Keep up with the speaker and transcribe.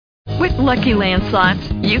With Lucky Land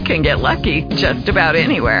Slots, you can get lucky just about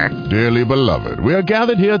anywhere. Dearly beloved, we are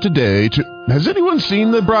gathered here today to... Has anyone seen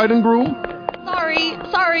the bride and groom?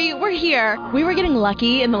 Sorry, we're here. We were getting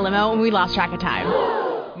lucky in the limo and we lost track of time.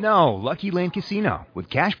 No, Lucky Land Casino, with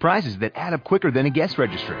cash prizes that add up quicker than a guest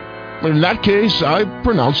registry. In that case, I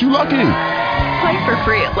pronounce you lucky. Play for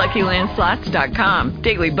free at LuckyLandSlots.com.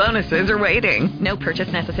 Daily bonuses are waiting. No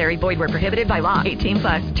purchase necessary. Void where prohibited by law.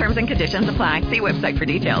 18+. Terms and conditions apply. See website for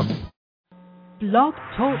details. Blog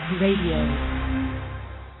Talk Radio.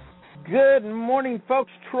 Good morning, folks.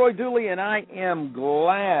 Troy Dooley, and I am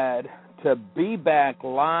glad to be back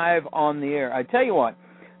live on the air. I tell you what,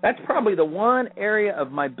 that's probably the one area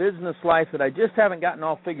of my business life that I just haven't gotten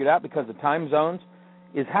all figured out because of time zones,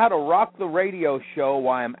 is how to rock the radio show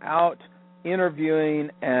while I'm out interviewing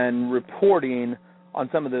and reporting on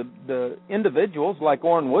some of the individuals like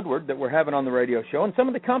Orrin Woodward that we're having on the radio show and some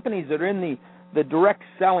of the companies that are in the direct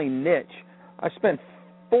selling niche. I spent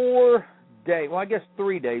 4 days, well, I guess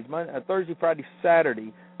 3 days, Thursday, Friday,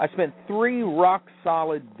 Saturday. I spent 3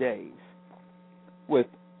 rock-solid days with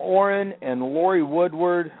Orrin and Lori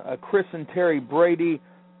Woodward, Chris and Terry Brady.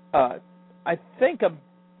 I think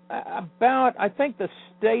the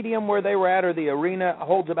stadium where they were at, or the arena,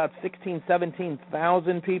 holds about 16,000,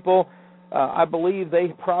 17,000 people. I believe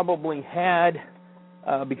they probably had,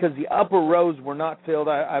 because the upper rows were not filled,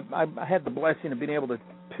 I had the blessing of being able to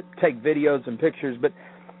take videos and pictures, but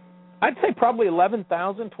I'd say probably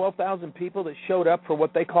 11,000, 12,000 people that showed up for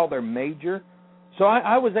what they call their major. So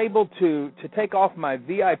I was able to take off my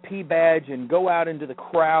VIP badge and go out into the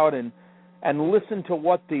crowd and listen to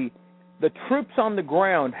what the troops on the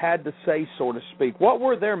ground had to say, so to speak. What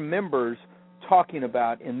were their members talking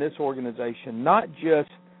about in this organization, not just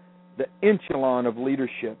the echelon of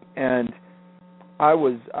leadership. And I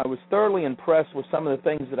was thoroughly impressed with some of the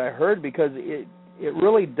things that I heard, because it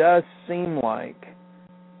really does seem like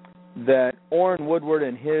that Orrin Woodward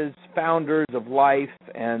and his founders of Life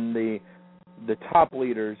and the top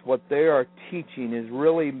leaders, what they are teaching is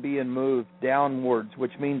really being moved downwards,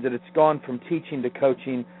 which means that it's gone from teaching to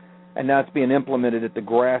coaching, and now it's being implemented at the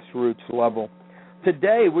grassroots level.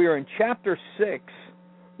 Today we are in Chapter 6,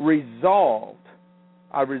 Resolved.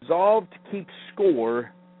 I resolved to keep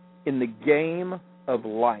score in the game of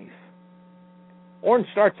life. Orrin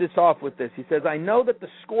starts this off with this. He says, I know that the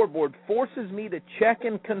scoreboard forces me to check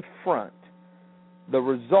and confront the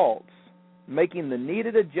results, making the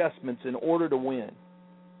needed adjustments in order to win.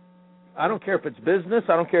 I don't care if it's business.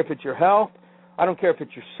 I don't care if it's your health. I don't care if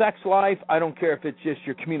it's your sex life. I don't care if it's just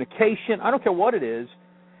your communication. I don't care what it is.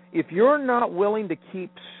 If you're not willing to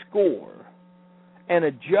keep score and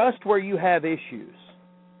adjust where you have issues,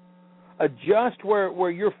 adjust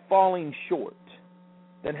where you're falling short,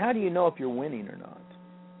 then how do you know if you're winning or not?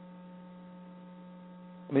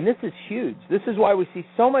 I mean, this is huge. This is why we see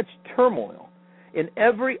so much turmoil in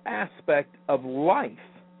every aspect of life,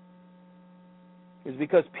 is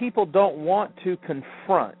because people don't want to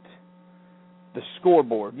confront the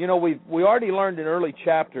scoreboard. You know, we already learned in early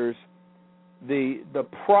chapters the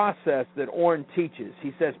process that Orrin teaches.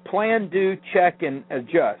 He says plan, do, check, and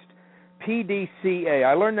adjust. PDCA.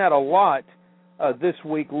 I learned that a lot this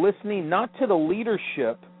week, listening not to the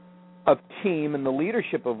leadership of team and the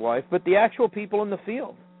leadership of life, but the actual people in the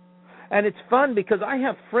field. And it's fun because I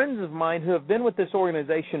have friends of mine who have been with this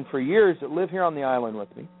organization for years that live here on the island with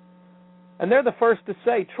me. And they're the first to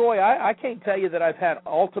say, Troy, I can't tell you that I've had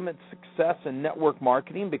ultimate success in network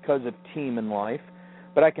marketing because of team and life,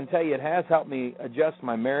 but I can tell you it has helped me adjust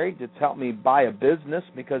my marriage. It's helped me buy a business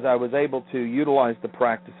because I was able to utilize the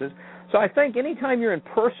practices. So I think anytime you're in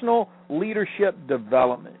personal leadership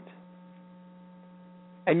development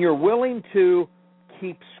and you're willing to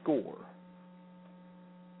keep score,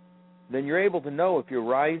 then you're able to know if you're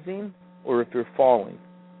rising or if you're falling.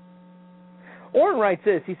 Orrin writes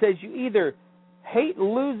this. He says, you either hate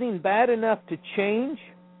losing bad enough to change,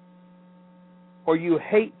 or you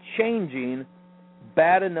hate changing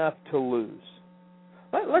bad enough to lose.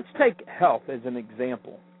 Let's take health as an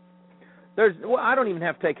example. I don't even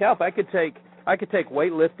have to take health. I could take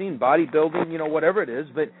weightlifting, bodybuilding, whatever it is.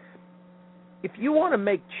 But if you want to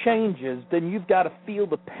make changes, then you've got to feel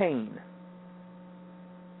the pain.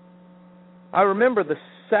 I remember the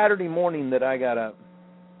Saturday morning that I got up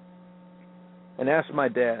and asked my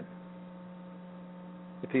dad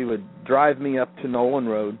if he would drive me up to Nolan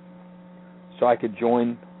Road so I could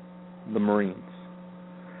join the Marines.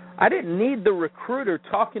 I didn't need the recruiter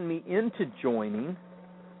talking me into joining.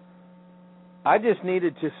 I just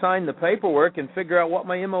needed to sign the paperwork and figure out what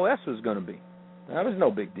my MOS was going to be. That was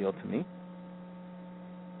no big deal to me.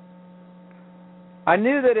 I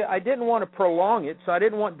knew that I didn't want to prolong it, so I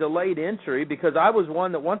didn't want delayed entry because I was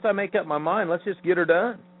one that once I make up my mind, let's just get her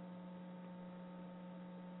done.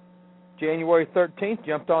 January 13th,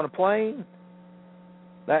 jumped on a plane.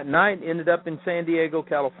 That night, ended up in San Diego,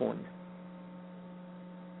 California.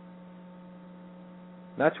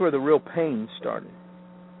 That's where the real pain started.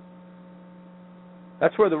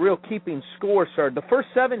 That's where the real keeping score started. The first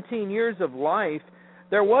 17 years of life,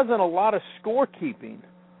 there wasn't a lot of scorekeeping.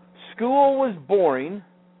 School was boring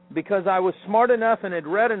because I was smart enough and had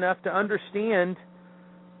read enough to understand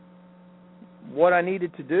what I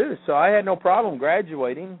needed to do. So I had no problem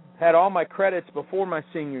graduating, had all my credits before my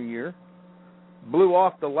senior year, blew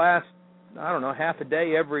off the last, half a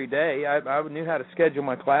day every day. I knew how to schedule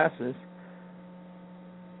my classes.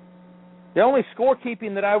 The only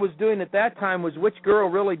scorekeeping that I was doing at that time was which girl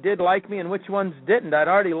really did like me and which ones didn't. I'd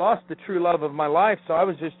already lost the true love of my life, so I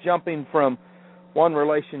was just jumping from one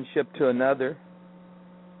relationship to another.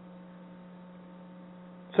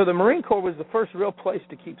 So the Marine Corps was the first real place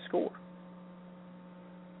to keep score.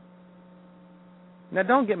 Now,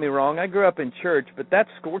 don't get me wrong, I grew up in church, but that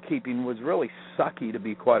scorekeeping was really sucky, to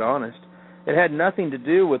be quite honest. It had nothing to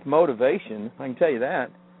do with motivation, I can tell you that.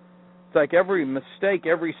 It's like every mistake,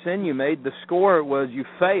 every sin you made, the score was you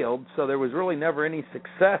failed, so there was really never any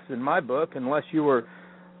success in my book unless you were,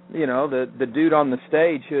 the dude on the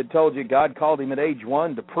stage who had told you God called him at age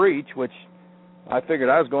 1 to preach, which I figured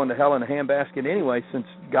I was going to hell in a handbasket anyway since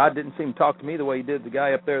God didn't seem to talk to me the way he did the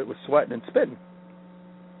guy up there that was sweating and spitting.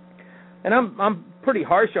 And I'm pretty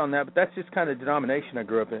harsh on that, but that's just kind of the denomination I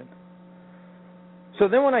grew up in. So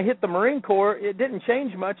then when I hit the Marine Corps, it didn't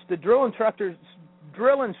change much. The drill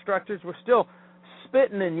instructors were still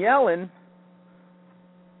spitting and yelling,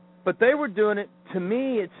 but they were doing it, to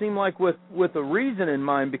me, it seemed like with a reason in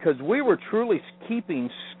mind, because we were truly keeping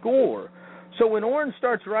score. So when Orrin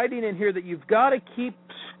starts writing in here that you've got to keep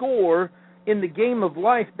score in the game of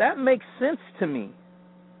life, that makes sense to me.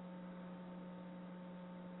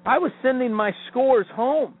 I was sending my scores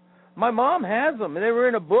home. My mom has them. They were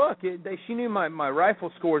in a book. She knew my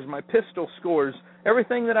rifle scores, my pistol scores,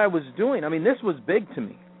 everything that I was doing. I mean, this was big to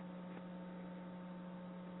me.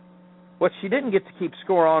 What she didn't get to keep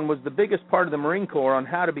score on was the biggest part of the Marine Corps on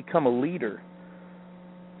how to become a leader.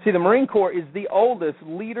 See, the Marine Corps is the oldest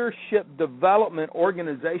leadership development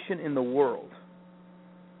organization in the world.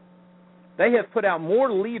 They have put out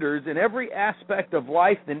more leaders in every aspect of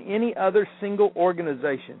life than any other single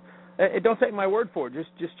organization. Don't take my word for it.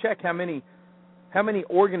 Just check how many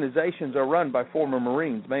organizations are run by former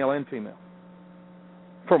Marines, male and female.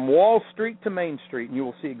 From Wall Street to Main Street, and you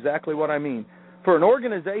will see exactly what I mean. For an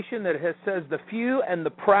organization that says the few and the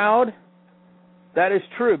proud, that is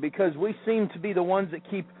true, because we seem to be the ones that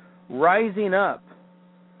keep rising up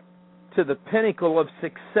to the pinnacle of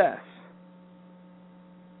success.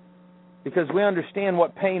 Because we understand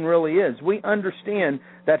what pain really is. We understand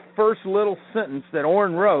that first little sentence that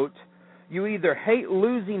Orrin wrote, you either hate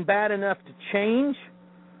losing bad enough to change,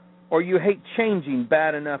 or you hate changing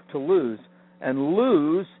bad enough to lose. And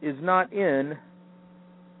lose is not in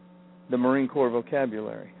the Marine Corps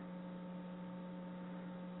vocabulary.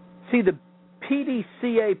 See, the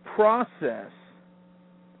PDCA process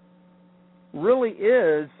really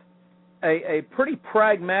is a pretty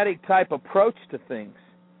pragmatic type approach to things.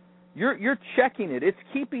 You're checking it. It's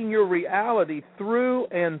keeping your reality through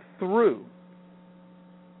and through.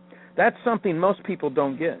 That's something most people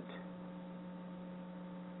don't get.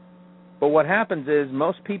 But what happens is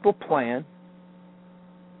most people plan.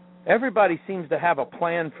 Everybody seems to have a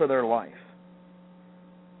plan for their life.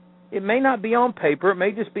 It may not be on paper. It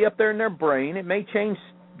may just be up there in their brain. It may change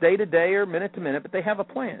day to day or minute to minute, but they have a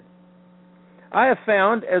plan. I have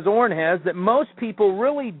found, as Orrin has, that most people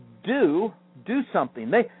really do something.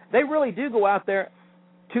 They really do go out there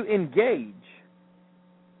to engage.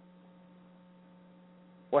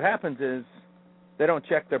 What happens is they don't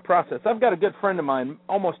check their process. I've got a good friend of mine.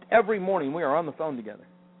 Almost every morning we are on the phone together.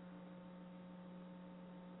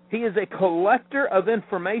 He is a collector of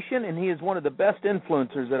information, and he is one of the best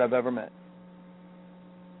influencers that I've ever met.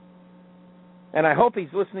 And I hope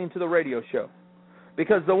he's listening to the radio show.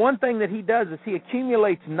 Because the one thing that he does is he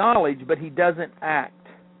accumulates knowledge, but he doesn't act.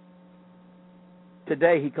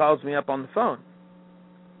 Today he calls me up on the phone.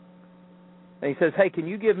 And he says, hey, can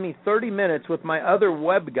you give me 30 minutes with my other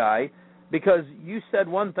web guy because you said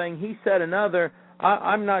one thing, he said another,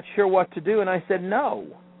 I'm not sure what to do. And I said, no,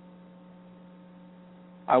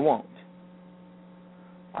 I won't.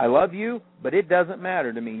 I love you, but it doesn't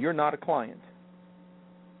matter to me. You're not a client.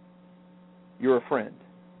 You're a friend.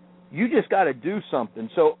 You just got to do something.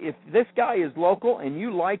 So if this guy is local and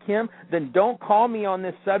you like him, then don't call me on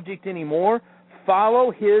this subject anymore.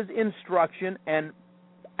 follow his instruction and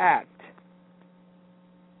act.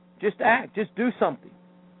 Just act. Just do something.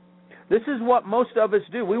 This is what most of us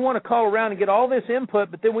do. We want to call around and get all this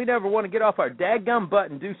input, but then we never want to get off our dadgum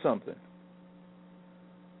butt and do something.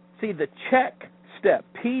 See, the check step,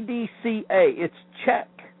 PDCA, it's check.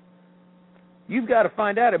 You've got to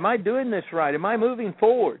find out, am I doing this right? Am I moving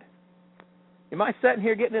forward? Am I sitting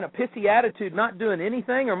here getting in a pissy attitude, not doing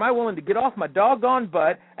anything, or am I willing to get off my doggone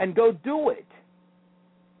butt and go do it?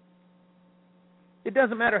 It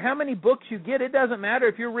doesn't matter how many books you get. It doesn't matter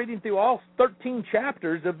if you're reading through all 13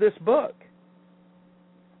 chapters of this book.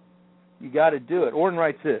 You got to do it. Orrin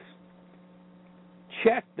writes this.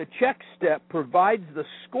 The check step provides the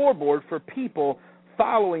scoreboard for people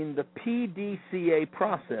following the PDCA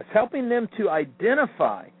process, helping them to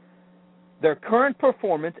identify their current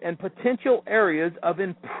performance and potential areas of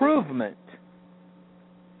improvement.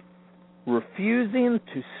 Refusing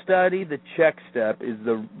to study the check step is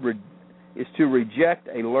to reject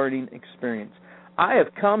a learning experience. I have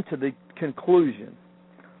come to the conclusion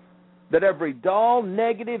that every dull,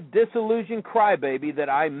 negative, disillusioned crybaby that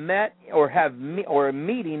I met or am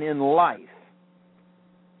meeting in life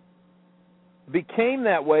became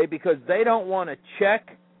that way because they don't want to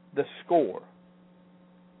check the score.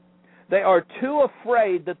 They are too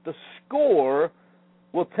afraid that the score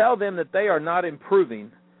will tell them that they are not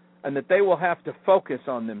improving and that they will have to focus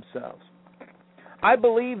on themselves. I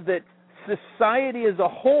believe that society as a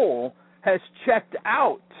whole has checked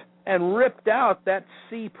out and ripped out that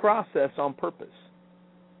C process on purpose.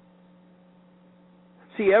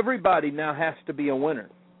 See, everybody now has to be a winner.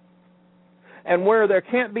 And where there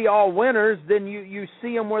can't be all winners, then you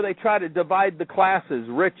see them where they try to divide the classes,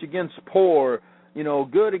 rich against poor,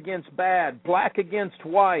 good against bad, black against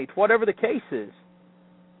white, whatever the case is.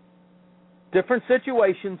 Different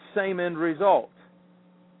situations, same end result.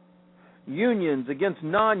 Unions against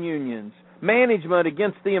non-unions, management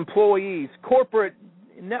against the employees, corporate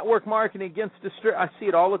network marketing against I see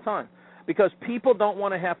it all the time because people don't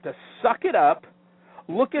want to have to suck it up,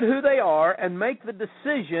 look at who they are, and make the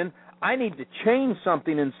decision, I need to change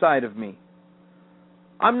something inside of me.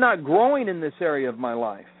 I'm not growing in this area of my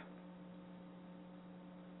life.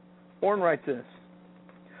 Orrin writes this.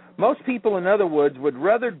 Most people, in other words, would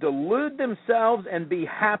rather delude themselves and be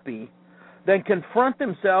happy than confront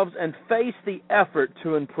themselves and face the effort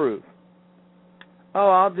to improve. Oh,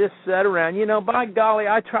 I'll just sit around. By golly,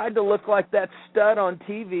 I tried to look like that stud on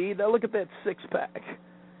TV. Look at that six-pack.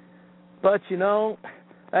 But,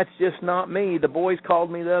 that's just not me. The boys called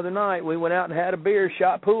me the other night. We went out and had a beer,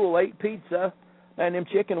 shot pool, ate pizza, and them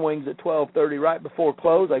chicken wings at 12:30 right before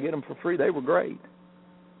close. I get them for free. They were great.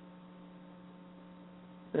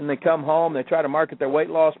 Then they come home. They try to market their weight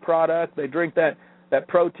loss product. They drink that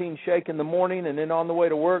protein shake in the morning, and then on the way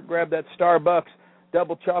to work, grab that Starbucks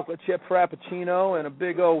double chocolate chip frappuccino and a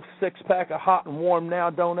big old six-pack of hot and warm now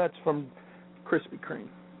donuts from Krispy Kreme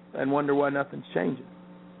and wonder why nothing's changing.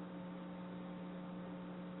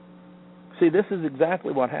 See, this is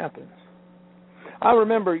exactly what happens. I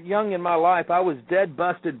remember young in my life, I was dead,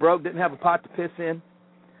 busted, broke, didn't have a pot to piss in.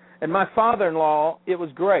 And my father-in-law, it was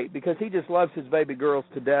great because he just loves his baby girls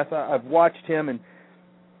to death. I've watched him, and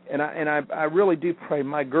I really do pray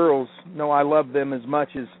my girls know I love them as much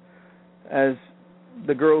as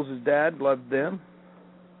the girls' dad loved them.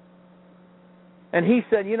 And he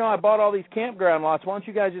said, I bought all these campground lots. Why don't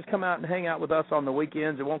you guys just come out and hang out with us on the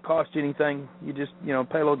weekends? It won't cost you anything. You just, pay a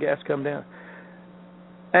little gas, come down.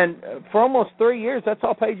 And for almost 3 years, that's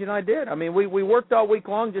all Paige and I did. I mean, we worked all week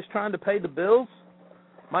long just trying to pay the bills.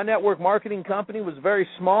 My network marketing company was very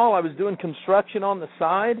small. I was doing construction on the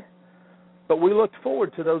side. But we looked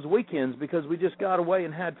forward to those weekends because we just got away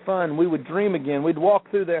and had fun. We would dream again. We'd walk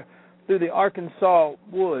through the Arkansas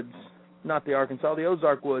woods, not the Arkansas, the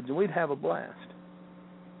Ozark woods, and we'd have a blast.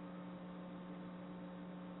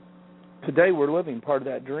 Today we're living part of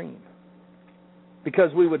that dream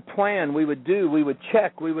because we would plan, we would do, we would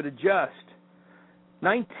check, we would adjust.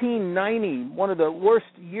 1990, one of the worst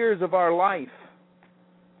years of our life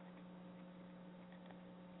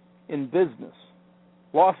in business.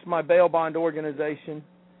 Lost my bail bond organization,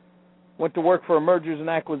 went to work for a mergers and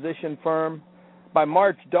acquisition firm. By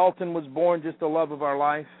March, Dalton was born, just the love of our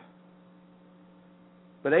life.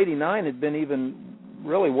 But 89 had been even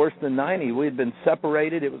really worse than 90. We had been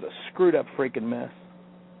separated. It was a screwed-up freaking mess.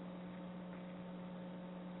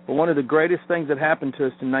 But one of the greatest things that happened to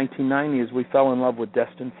us in 1990 is we fell in love with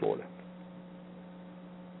Destin, Florida.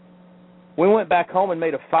 We went back home and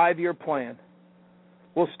made a 5-year plan.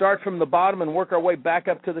 We'll start from the bottom and work our way back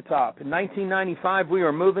up to the top. In 1995, we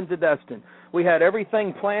were moving to Destin. We had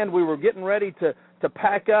everything planned. We were getting ready to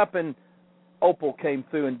pack up and Opal came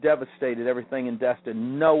through and devastated everything in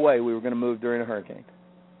Destin. No way we were going to move during a hurricane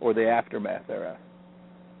or the aftermath thereof.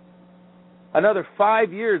 Another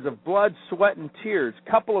 5 years of blood, sweat, and tears.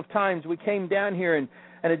 A couple of times we came down here and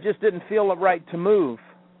it just didn't feel right to move.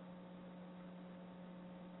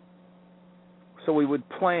 So we would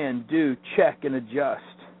plan, do, check, and adjust.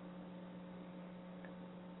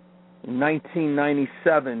 In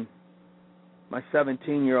 1997, my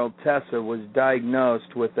 17-year-old Tessa was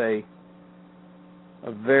diagnosed with a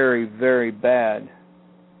very, very bad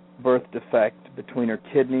birth defect between her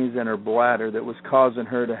kidneys and her bladder that was causing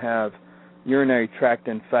her to have urinary tract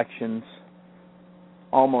infections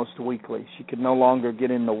almost weekly. She could no longer get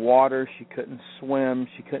in the water. She couldn't swim.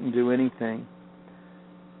 She couldn't do anything.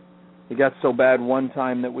 It got so bad one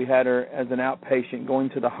time that we had her as an outpatient going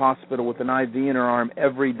to the hospital with an IV in her arm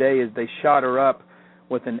every day as they shot her up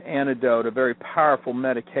with an antidote, a very powerful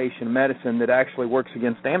medicine that actually works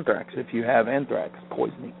against anthrax if you have anthrax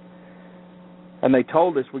poisoning. And they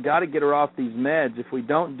told us, we got to get her off these meds. If we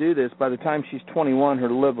don't do this, by the time she's 21,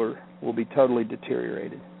 her liver will be totally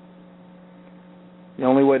deteriorated. The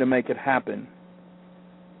only way to make it happen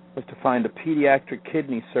was to find a pediatric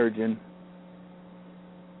kidney surgeon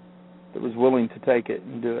that was willing to take it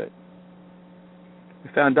and do it. We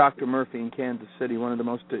found Dr. Murphy in Kansas City, one of the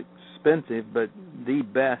most expensive but the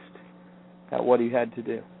best at what he had to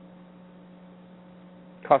do.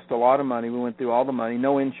 Cost a lot of money. We went through all the money.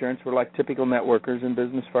 No insurance. We're like typical networkers in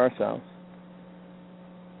business for ourselves.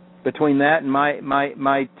 Between that and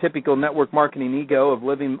my typical network marketing ego of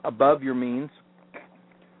living above your means,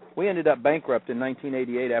 we ended up bankrupt in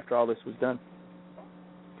 1988 after all this was done.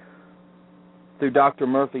 Through Dr.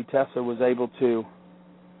 Murphy, Tessa was able to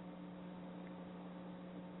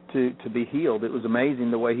be healed. It was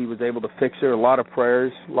amazing the way he was able to fix her. A lot of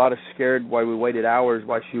prayers, a lot of scared while we waited hours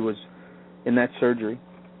while she was in that surgery.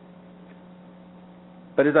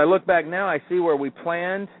 But as I look back now, I see where we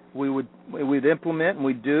planned, we'd implement, and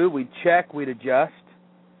we'd check, we'd adjust.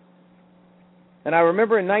 And I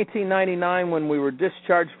remember in 1999 when we were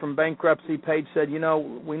discharged from bankruptcy, Paige said,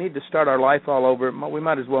 we need to start our life all over. We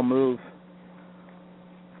might as well move.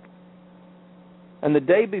 And the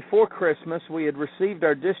day before Christmas, we had received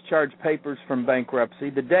our discharge papers from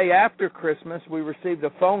bankruptcy. The day after Christmas, we received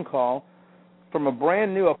a phone call from a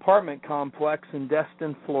brand new apartment complex in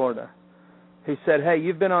Destin, Florida. He said, hey,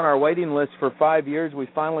 you've been on our waiting list for 5 years. We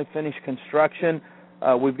finally finished construction.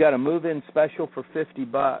 We've got a move-in special for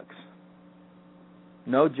 $50.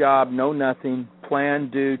 No job, no nothing.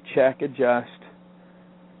 Plan, do, check, adjust.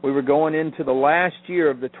 We were going into the last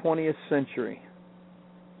year of the 20th century,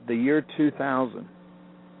 the year 2000.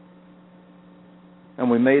 And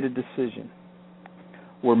we made a decision.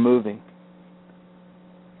 We're moving.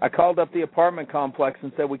 I called up the apartment complex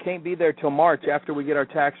and said, we can't be there till March after we get our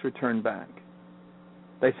tax return back.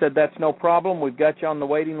 They said, that's no problem. We've got you on the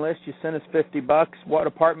waiting list. You sent us $50. What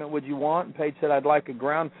apartment would you want? And Paige said, I'd like a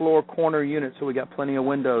ground floor corner unit so we got plenty of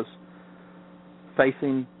windows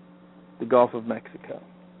facing the Gulf of Mexico.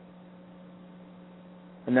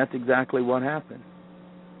 And that's exactly what happened.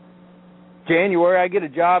 January, I get a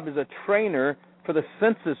job as a trainer for the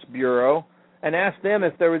Census Bureau and asked them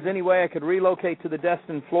if there was any way I could relocate to the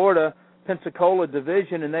Destin, Florida, Pensacola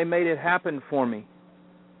division, and they made it happen for me.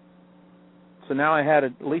 So now I had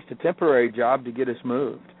at least a temporary job to get us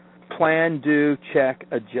moved. Plan, do, check,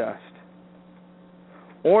 adjust.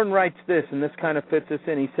 Orrin writes this, and this kind of fits us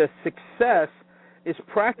in. He says, success is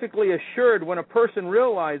practically assured when a person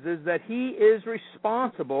realizes that he is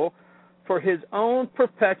responsible for his own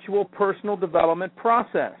perpetual personal development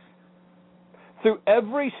process. Through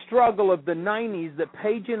every struggle of the 90s that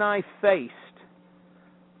Paige and I faced,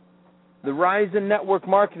 the rise in network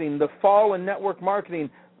marketing, the fall in network marketing,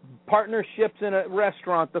 partnerships in a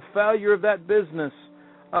restaurant, the failure of that business,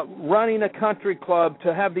 running a country club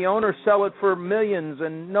to have the owner sell it for millions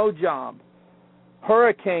and no job,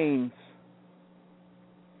 hurricanes,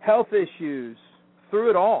 health issues, through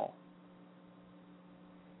it all,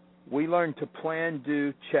 we learned to plan,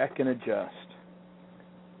 do, check, and adjust.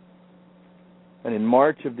 And in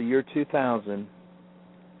March of the year 2000,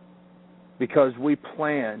 because we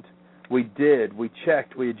planned, we did, we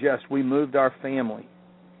checked, we adjusted, we moved our family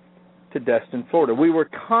to Destin, Florida. We were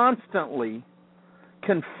constantly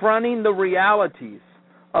confronting the realities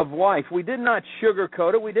of life. We did not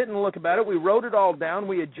sugarcoat it. We didn't look about it. We wrote it all down.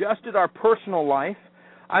 We adjusted our personal life.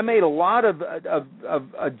 I made a lot of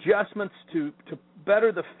adjustments to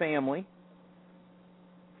better the family.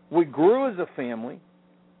 We grew as a family.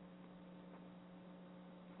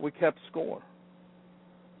 We kept score.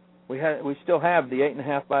 We still have the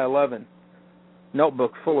 8.5 by 11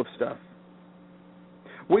 notebook full of stuff.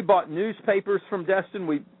 We bought newspapers from Destin.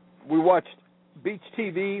 We watched beach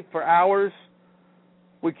TV for hours.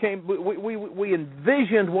 We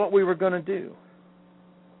envisioned what we were going to do.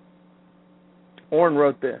 Orrin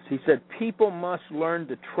wrote this. He said, people must learn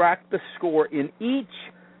to track the score in each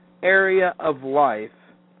area of life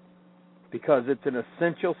because it's an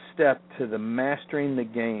essential step to the mastering the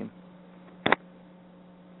game.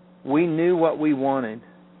 We knew what we wanted.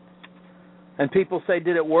 And people say,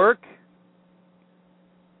 did it work?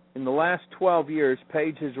 In the last 12 years,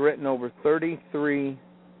 Paige has written over 33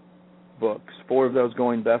 books, 4 of those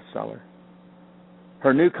going bestseller.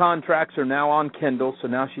 Her new contracts are now on Kindle, so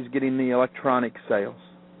now she's getting the electronic sales.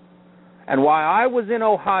 And while I was in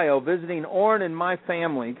Ohio visiting Orrin and my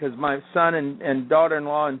family, because my son and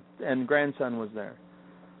daughter-in-law and grandson was there,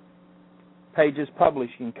 Paige's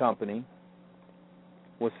publishing company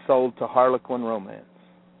was sold to Harlequin Romance.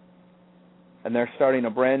 And they're starting a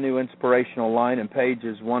brand new inspirational line, and Paige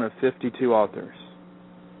is one of 52 authors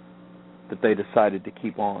that they decided to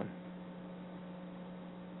keep on.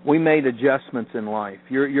 We made adjustments in life.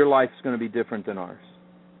 Your life's going to be different than ours.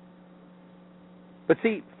 But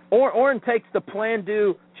see, Orrin takes the plan,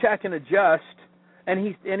 do, check, and adjust, and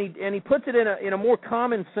he puts it in a more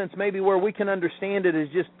common sense, maybe where we can understand it as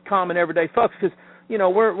just common everyday folks. Because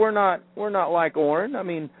we're not like Orrin. I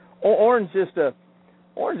mean, Orrin's just a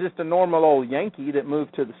normal old Yankee that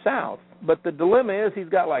moved to the South. But the dilemma is he's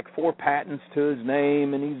got like 4 patents to his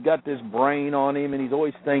name, and he's got this brain on him, and he's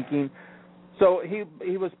always thinking. So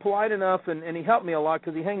he was polite enough, and he helped me a lot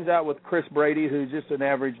because he hangs out with Chris Brady, who's just an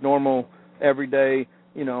average, normal, everyday,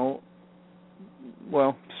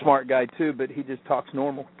 smart guy too, but he just talks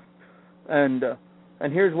normal. And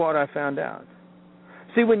here's what I found out.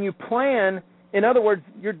 See, when you plan, in other words,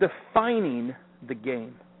 you're defining the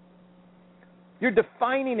game. You're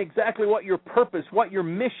defining exactly what your purpose, what your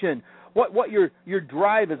mission, what your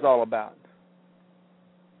drive is all about.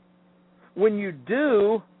 When you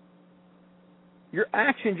do your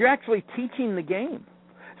actions, you're actually teaching the game.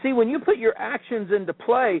 See, when you put your actions into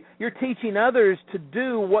play, you're teaching others to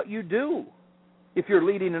do what you do. If you're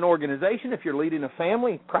leading an organization, if you're leading a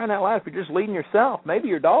family, crying out loud, if you're just leading yourself, maybe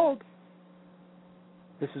your dog,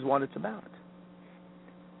 this is what it's about.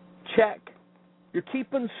 Check. You're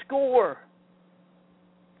keeping score.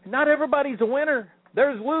 Not everybody's a winner.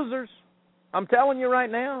 There's losers. I'm telling you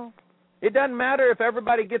right now. It doesn't matter if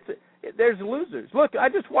everybody gets it. There's losers. Look, I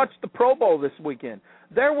just watched the Pro Bowl this weekend.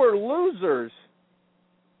 There were losers.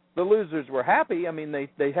 The losers were happy. I mean,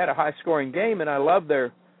 they had a high-scoring game, and I love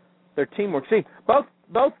their teamwork. See,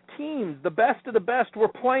 both teams, the best of the best, were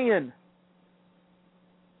playing.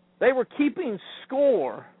 They were keeping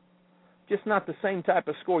score, just not the same type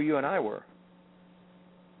of score you and I were.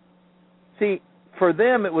 See, for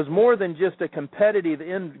them, it was more than just a competitive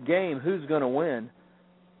end game, who's going to win.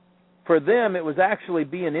 For them, it was actually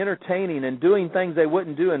being entertaining and doing things they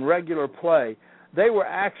wouldn't do in regular play. They were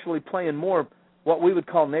actually playing more what we would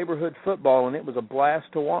call neighborhood football, and it was a blast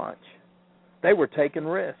to watch. They were taking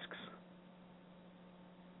risks.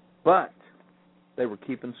 But they were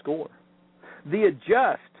keeping score. The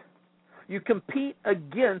adjust, you compete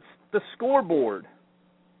against the scoreboard.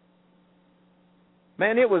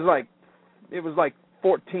 Man, it was like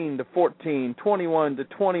 14-14,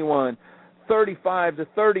 21-21,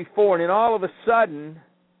 35-34, and then all of a sudden,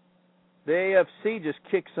 the AFC just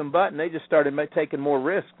kicked some butt, and they just started taking more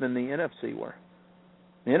risk than the NFC were.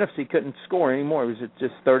 The NFC couldn't score anymore. It was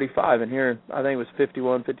just 35, and here I think it was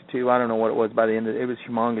 51, 52. I don't know what it was by the end of it. It was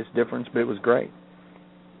a humongous difference, but it was great.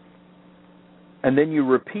 And then you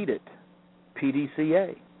repeat it,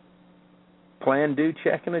 PDCA, plan, do,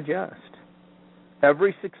 check, and adjust.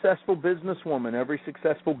 Every successful businesswoman, every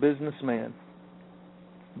successful businessman,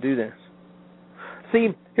 do this. See,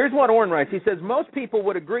 here's what Orrin writes. He says, most people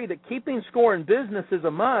would agree that keeping score in business is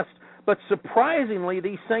a must, but surprisingly,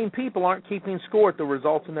 these same people aren't keeping score at the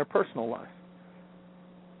results in their personal life.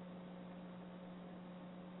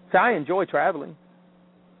 See, I enjoy traveling.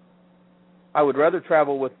 I would rather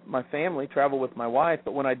travel with my family, travel with my wife,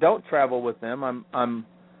 but when I don't travel with them, I'm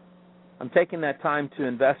taking that time to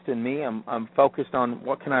invest in me. I'm focused on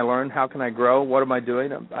what can I learn, how can I grow, what am I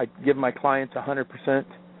doing. I give my clients 100%.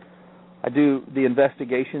 I do the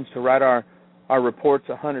investigations to write our reports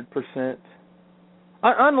 100%.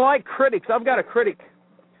 Unlike critics, I've got a critic.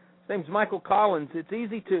 His name's Michael Collins. It's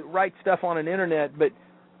easy to write stuff on an internet, but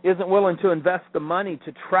isn't willing to invest the money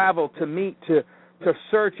to travel, to meet, to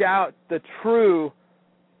search out the true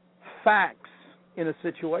facts in a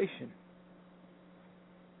situation.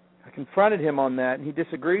 I confronted him on that, and he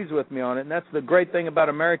disagrees with me on it, and that's the great thing about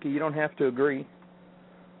America. You don't have to agree.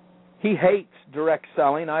 He hates direct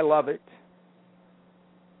selling. I love it.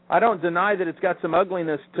 I don't deny that it's got some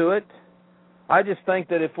ugliness to it. I just think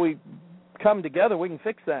that if we come together, we can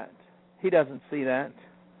fix that. He doesn't see that.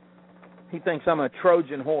 He thinks I'm a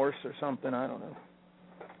Trojan horse or something. I don't know.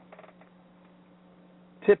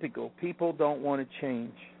 Typical. People don't want to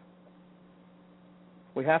change.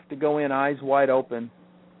 We have to go in eyes wide open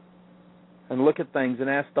and look at things and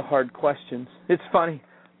ask the hard questions. It's funny.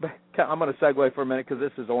 But I'm going to segue for a minute because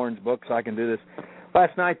this is Orrin's book, so I can do this.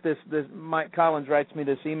 Last night, this Mike Collins writes me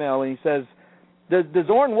this email, and he says, Does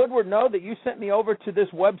Orrin Woodward know that you sent me over to this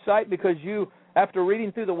website because you, after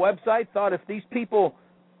reading through the website, thought if these people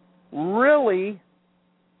really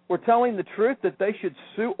were telling the truth that they should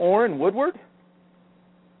sue Orrin Woodward?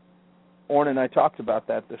 Orrin and I talked about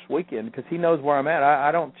that this weekend because he knows where I'm at.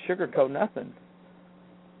 I don't sugarcoat nothing.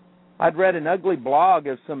 I'd read an ugly blog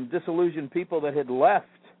of some disillusioned people that had left,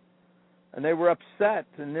 and they were upset.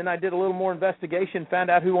 And then I did a little more investigation, found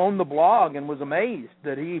out who owned the blog, and was amazed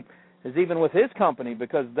that he is even with his company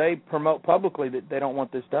because they promote publicly that they don't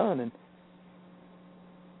want this done. And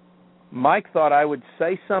Mike thought I would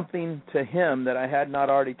say something to him that I had not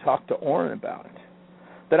already talked to Orrin about.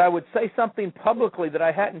 That I would say something publicly that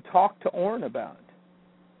I hadn't talked to Orrin about.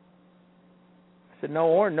 I said, no,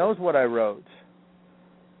 Orrin knows what I wrote.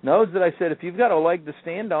 Knows that I said, if you've got a leg to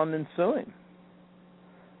stand on, then sue him.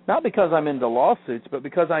 Not because I'm into lawsuits, but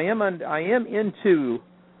because I am into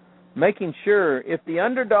making sure if the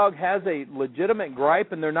underdog has a legitimate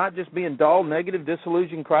gripe and they're not just being dull, negative,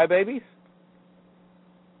 disillusioned crybabies,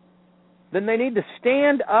 then they need to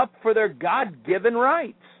stand up for their God-given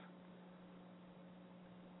rights.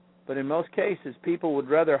 But in most cases, people would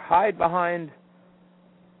rather hide behind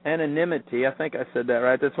anonymity. I think I said that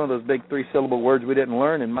right. That's one of those big 3-syllable words we didn't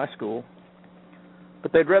learn in my school.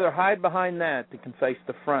 But they'd rather hide behind that than face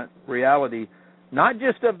the front reality, not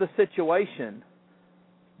just of the situation,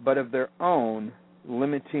 but of their own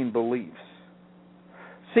limiting beliefs.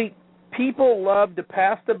 See, people love to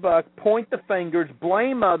pass the buck, point the fingers,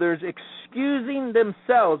 blame others, excusing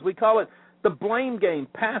themselves. We call it the blame game,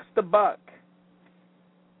 pass the buck.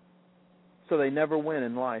 So they never win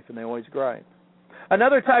in life, and they always gripe.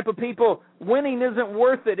 Another type of people, winning isn't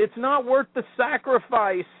worth it. It's not worth the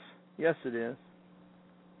sacrifice. Yes, it is.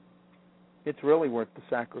 It's really worth the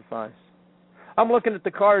sacrifice. I'm looking at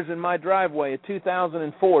the cars in my driveway, a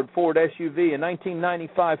 2004 Ford SUV, a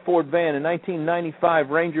 1995 Ford van, a 1995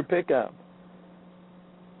 Ranger pickup.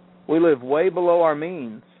 We live way below our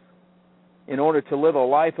means in order to live a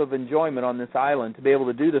life of enjoyment on this island, to be able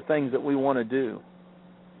to do the things that we want to do.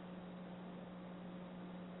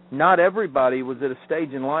 Not everybody was at a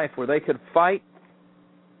stage in life where they could fight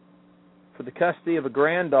for the custody of a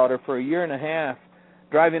granddaughter for a year and a half,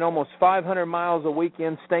 driving almost 500 miles a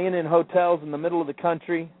weekend, staying in hotels in the middle of the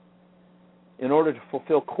country in order to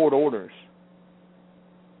fulfill court orders.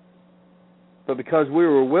 But because we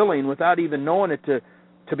were willing, without even knowing it,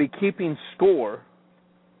 to be keeping score,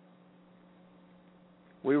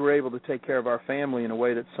 we were able to take care of our family in a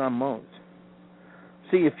way that some won't.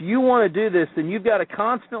 See, if you want to do this, then you've got to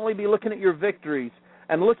constantly be looking at your victories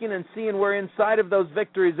and looking and seeing where inside of those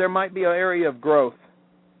victories there might be an area of growth,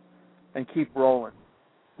 and keep rolling.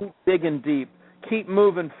 Keep digging deep. Keep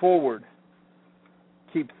moving forward.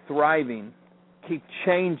 Keep thriving. Keep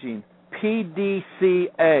changing.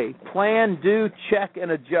 PDCA. Plan, do, check,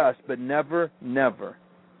 and adjust, but never, never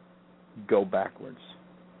go backwards.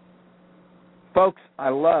 Folks, I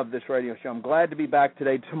love this radio show. I'm glad to be back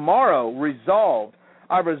today. Tomorrow,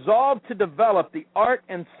 I resolved to develop the art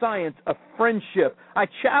and science of friendship. I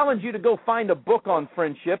challenge you to go find a book on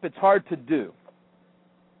friendship. It's hard to do.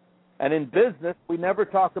 And in business, we never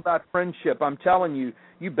talk about friendship. I'm telling you,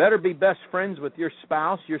 you better be best friends with your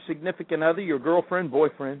spouse, your significant other, your girlfriend,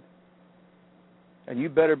 boyfriend. And you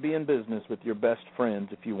better be in business with your best friends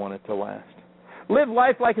if you want it to last. Live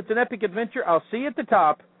life like it's an epic adventure. I'll see you at the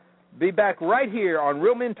top. Be back right here on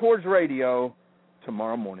Real Mentors Radio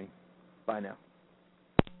tomorrow morning. Bye now.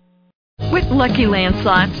 With Lucky Land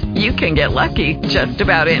Slots, you can get lucky just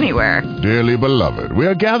about anywhere. Dearly beloved, we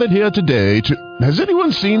are gathered here today to... Has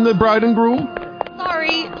anyone seen the bride and groom?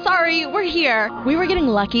 Sorry, we're here. We were getting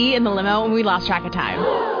lucky in the limo and we lost track of time.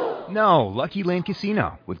 No, Lucky Land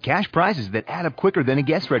Casino, with cash prizes that add up quicker than a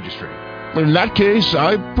guest registry. In that case,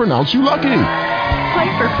 I pronounce you lucky.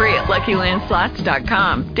 Play for free at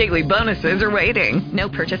LuckyLandSlots.com. Daily bonuses are waiting. No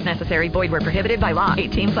purchase necessary. Void where prohibited by law.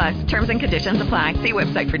 18+. Terms and conditions apply. See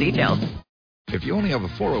website for details. If you only have a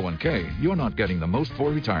 401k, you're not getting the most for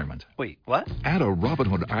retirement. Wait, what? Add a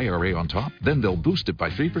Robinhood IRA on top, then they'll boost it by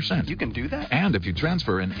 3%. You can do that? And if you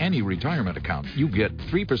transfer in any retirement account, you get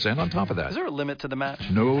 3% on top of that. Is there a limit to the match?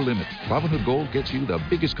 No limit. Robinhood Gold gets you the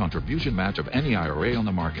biggest contribution match of any IRA on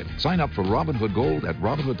the market. Sign up for Robinhood Gold at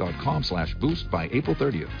Robinhood.com/boost by April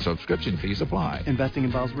 30th. Subscription fees apply. Investing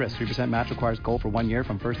involves risk. 3% match requires gold for 1 year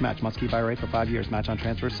from first match. Must keep IRA for 5 years. Match on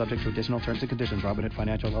transfers subject to additional terms and conditions. Robinhood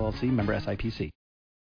Financial LLC, member SIPC.